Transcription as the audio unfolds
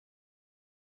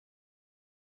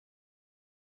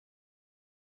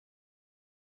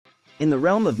In the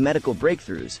realm of medical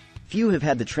breakthroughs, few have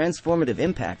had the transformative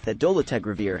impact that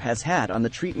Dolutegravir has had on the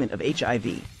treatment of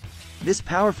HIV. This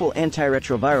powerful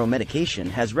antiretroviral medication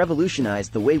has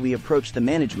revolutionized the way we approach the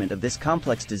management of this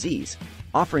complex disease,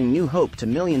 offering new hope to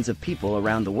millions of people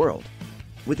around the world.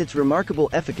 With its remarkable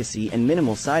efficacy and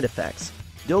minimal side effects,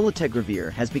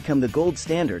 Dolutegravir has become the gold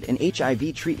standard in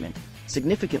HIV treatment,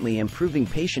 significantly improving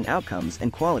patient outcomes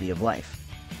and quality of life.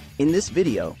 In this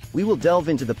video, we will delve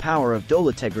into the power of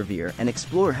Dolutegravir and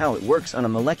explore how it works on a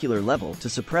molecular level to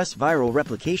suppress viral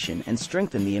replication and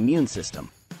strengthen the immune system.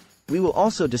 We will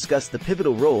also discuss the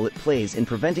pivotal role it plays in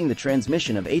preventing the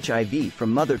transmission of HIV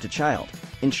from mother to child,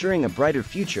 ensuring a brighter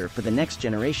future for the next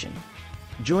generation.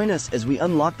 Join us as we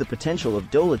unlock the potential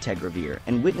of Dolutegravir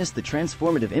and witness the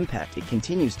transformative impact it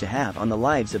continues to have on the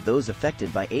lives of those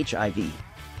affected by HIV.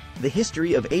 The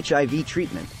history of HIV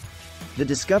treatment. The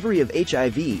discovery of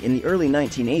HIV in the early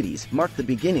 1980s marked the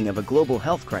beginning of a global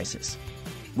health crisis.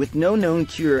 With no known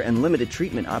cure and limited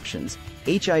treatment options,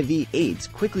 HIV/AIDS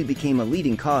quickly became a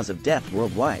leading cause of death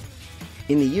worldwide.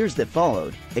 In the years that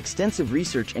followed, extensive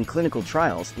research and clinical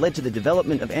trials led to the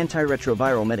development of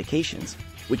antiretroviral medications,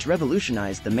 which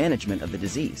revolutionized the management of the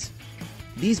disease.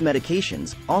 These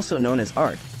medications, also known as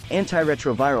ART,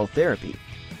 antiretroviral therapy,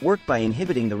 work by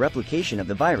inhibiting the replication of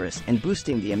the virus and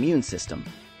boosting the immune system.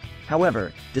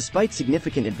 However, despite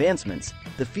significant advancements,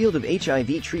 the field of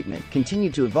HIV treatment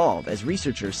continued to evolve as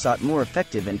researchers sought more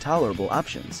effective and tolerable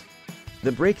options.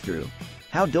 The breakthrough: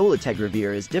 how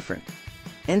Dolutegravir is different.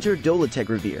 Enter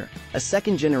Dolutegravir, a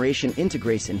second-generation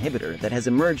integrase inhibitor that has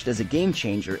emerged as a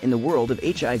game-changer in the world of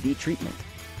HIV treatment.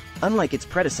 Unlike its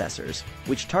predecessors,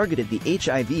 which targeted the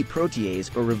HIV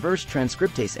protease or reverse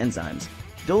transcriptase enzymes,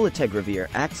 Dolutegravir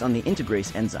acts on the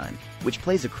integrase enzyme, which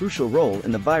plays a crucial role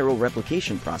in the viral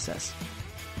replication process.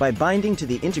 By binding to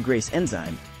the integrase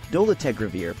enzyme,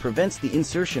 Dolutegravir prevents the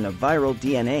insertion of viral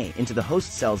DNA into the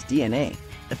host cell's DNA,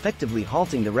 effectively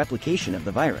halting the replication of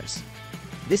the virus.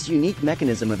 This unique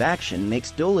mechanism of action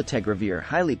makes Dolutegravir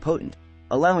highly potent,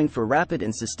 allowing for rapid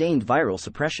and sustained viral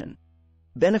suppression.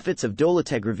 Benefits of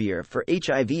Dolutegravir for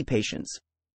HIV patients.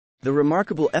 The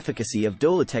remarkable efficacy of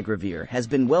Dolutegravir has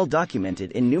been well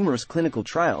documented in numerous clinical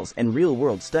trials and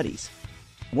real-world studies.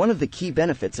 One of the key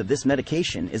benefits of this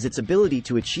medication is its ability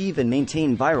to achieve and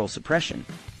maintain viral suppression,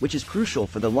 which is crucial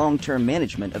for the long-term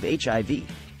management of HIV.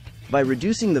 By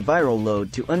reducing the viral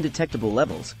load to undetectable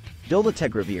levels,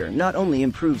 Dolutegravir not only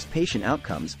improves patient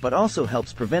outcomes but also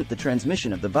helps prevent the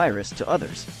transmission of the virus to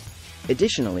others.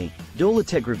 Additionally,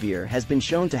 Dolutegravir has been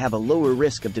shown to have a lower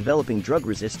risk of developing drug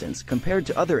resistance compared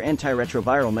to other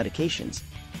antiretroviral medications,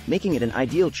 making it an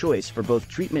ideal choice for both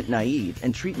treatment-naive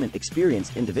and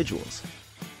treatment-experienced individuals.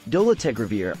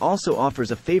 Dolutegravir also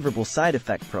offers a favorable side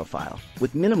effect profile,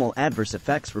 with minimal adverse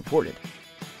effects reported.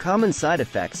 Common side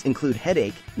effects include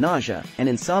headache, nausea, and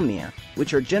insomnia,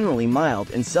 which are generally mild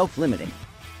and self-limiting.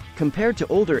 Compared to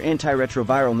older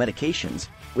antiretroviral medications,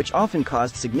 which often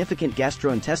caused significant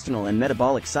gastrointestinal and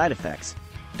metabolic side effects,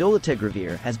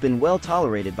 Dolutegravir has been well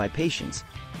tolerated by patients,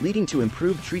 leading to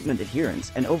improved treatment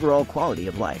adherence and overall quality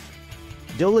of life.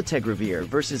 Dolutegravir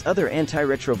versus other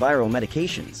antiretroviral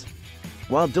medications.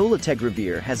 While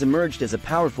Dolutegravir has emerged as a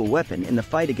powerful weapon in the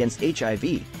fight against HIV,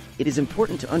 it is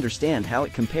important to understand how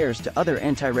it compares to other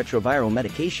antiretroviral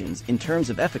medications in terms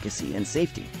of efficacy and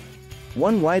safety.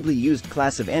 One widely used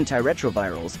class of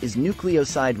antiretrovirals is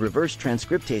nucleoside reverse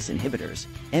transcriptase inhibitors,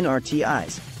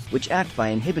 NRTIs, which act by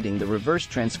inhibiting the reverse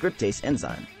transcriptase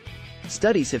enzyme.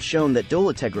 Studies have shown that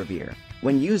Dolutegravir,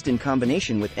 when used in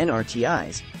combination with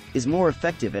NRTIs, is more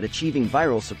effective at achieving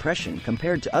viral suppression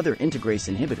compared to other integrase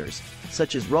inhibitors,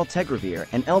 such as raltegravir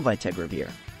and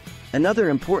elvitegravir. Another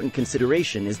important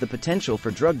consideration is the potential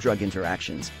for drug-drug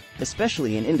interactions,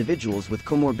 especially in individuals with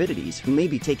comorbidities who may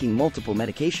be taking multiple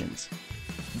medications.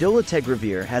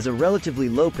 Dolutegravir has a relatively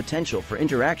low potential for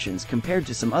interactions compared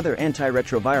to some other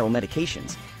antiretroviral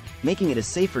medications, making it a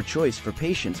safer choice for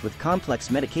patients with complex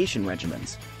medication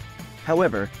regimens.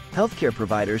 However, healthcare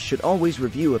providers should always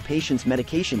review a patient's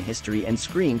medication history and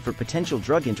screen for potential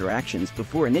drug interactions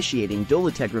before initiating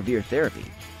Dolutegravir therapy.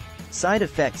 Side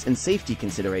effects and safety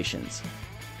considerations.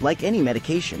 Like any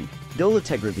medication,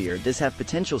 Dolutegravir does have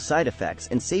potential side effects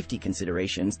and safety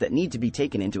considerations that need to be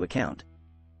taken into account.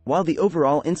 While the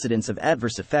overall incidence of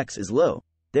adverse effects is low,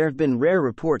 there have been rare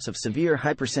reports of severe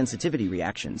hypersensitivity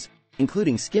reactions,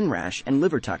 including skin rash and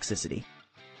liver toxicity.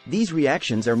 These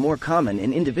reactions are more common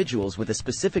in individuals with a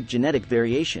specific genetic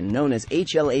variation known as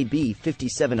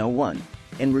HLA-B5701,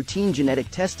 and routine genetic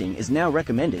testing is now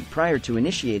recommended prior to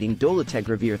initiating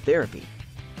Dolutegravir therapy.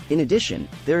 In addition,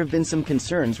 there have been some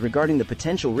concerns regarding the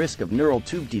potential risk of neural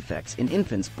tube defects in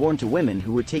infants born to women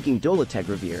who were taking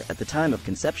dolutegravir at the time of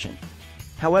conception.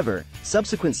 However,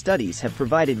 subsequent studies have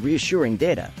provided reassuring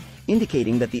data,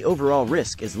 indicating that the overall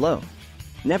risk is low.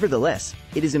 Nevertheless,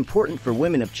 it is important for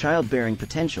women of childbearing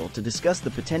potential to discuss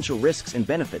the potential risks and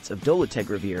benefits of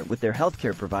dolutegravir with their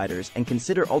healthcare providers and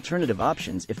consider alternative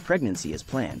options if pregnancy is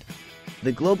planned.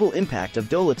 The global impact of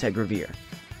dolutegravir.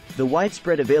 The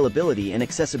widespread availability and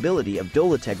accessibility of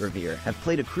dolutegravir have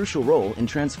played a crucial role in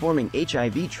transforming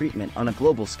HIV treatment on a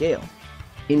global scale.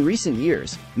 In recent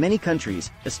years, many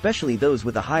countries, especially those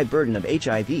with a high burden of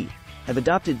HIV, have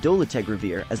adopted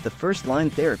dolutegravir as the first-line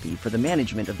therapy for the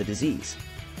management of the disease.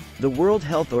 The World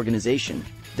Health Organization,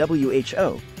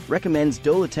 WHO, recommends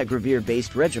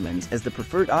dolutegravir-based regimens as the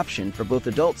preferred option for both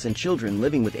adults and children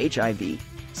living with HIV,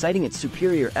 citing its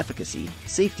superior efficacy,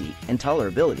 safety, and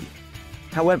tolerability.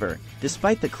 However,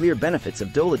 despite the clear benefits of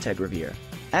dolutegravir,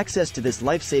 access to this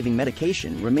life-saving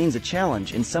medication remains a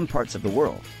challenge in some parts of the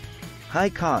world. High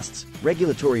costs,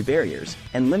 regulatory barriers,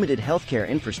 and limited healthcare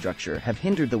infrastructure have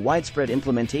hindered the widespread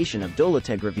implementation of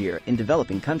dolutegravir in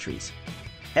developing countries.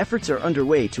 Efforts are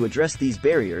underway to address these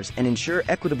barriers and ensure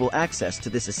equitable access to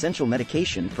this essential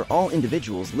medication for all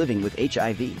individuals living with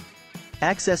HIV.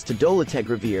 Access to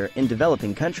dolutegravir in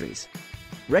developing countries.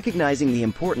 Recognizing the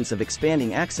importance of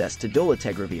expanding access to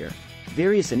dolutegravir,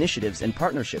 various initiatives and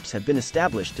partnerships have been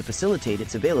established to facilitate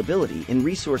its availability in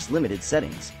resource-limited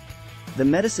settings. The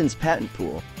Medicines Patent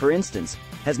Pool, for instance,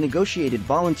 has negotiated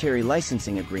voluntary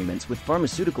licensing agreements with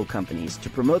pharmaceutical companies to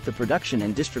promote the production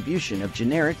and distribution of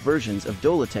generic versions of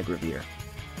dolutegravir.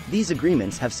 These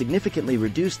agreements have significantly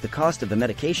reduced the cost of the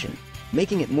medication,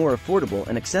 making it more affordable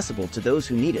and accessible to those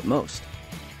who need it most.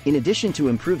 In addition to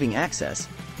improving access,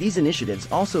 these initiatives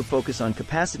also focus on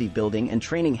capacity building and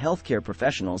training healthcare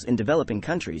professionals in developing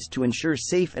countries to ensure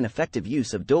safe and effective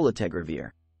use of dolutegravir.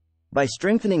 By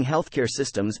strengthening healthcare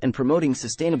systems and promoting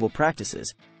sustainable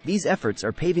practices, these efforts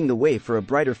are paving the way for a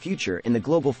brighter future in the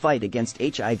global fight against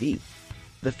HIV.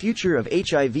 The future of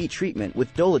HIV treatment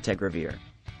with dolutegravir.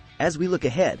 As we look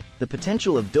ahead, the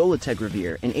potential of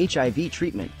dolutegravir in HIV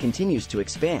treatment continues to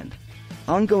expand.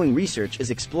 Ongoing research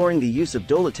is exploring the use of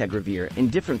dolutegravir in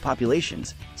different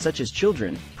populations, such as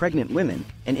children, pregnant women,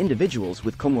 and individuals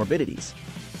with comorbidities.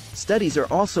 Studies are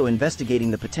also investigating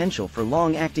the potential for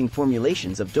long-acting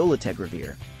formulations of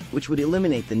dolutegravir, which would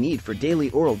eliminate the need for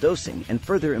daily oral dosing and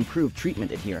further improve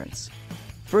treatment adherence.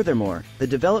 Furthermore, the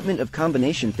development of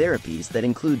combination therapies that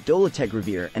include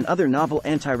dolutegravir and other novel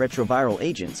antiretroviral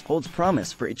agents holds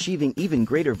promise for achieving even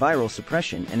greater viral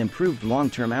suppression and improved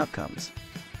long-term outcomes.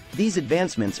 These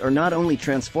advancements are not only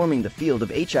transforming the field of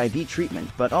HIV treatment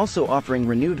but also offering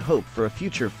renewed hope for a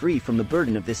future free from the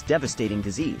burden of this devastating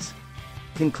disease.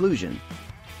 Conclusion.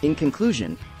 In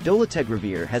conclusion,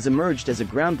 dolutegravir has emerged as a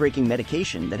groundbreaking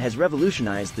medication that has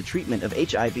revolutionized the treatment of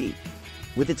HIV.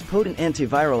 With its potent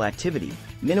antiviral activity,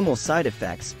 minimal side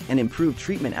effects, and improved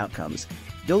treatment outcomes,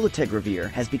 dolutegravir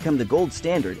has become the gold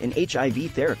standard in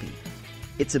HIV therapy.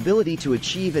 Its ability to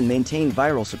achieve and maintain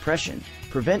viral suppression,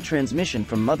 prevent transmission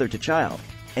from mother to child,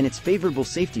 and its favorable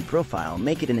safety profile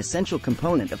make it an essential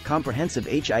component of comprehensive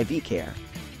HIV care.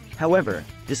 However,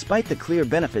 despite the clear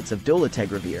benefits of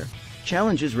dolutegravir,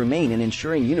 challenges remain in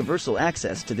ensuring universal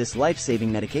access to this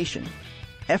life-saving medication.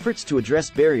 Efforts to address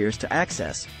barriers to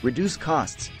access, reduce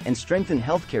costs, and strengthen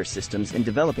healthcare systems in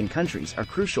developing countries are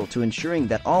crucial to ensuring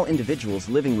that all individuals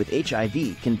living with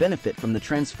HIV can benefit from the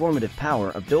transformative power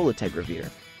of dolutegravir.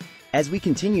 As we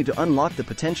continue to unlock the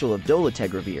potential of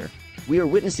dolutegravir, we are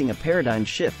witnessing a paradigm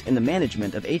shift in the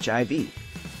management of HIV.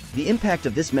 The impact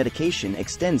of this medication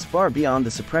extends far beyond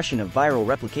the suppression of viral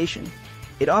replication.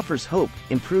 It offers hope,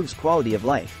 improves quality of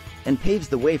life, and paves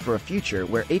the way for a future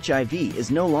where HIV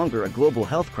is no longer a global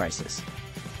health crisis.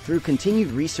 Through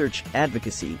continued research,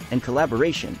 advocacy, and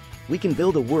collaboration, we can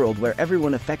build a world where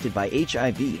everyone affected by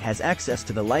HIV has access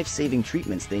to the life-saving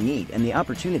treatments they need and the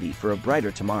opportunity for a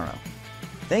brighter tomorrow.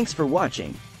 Thanks for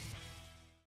watching.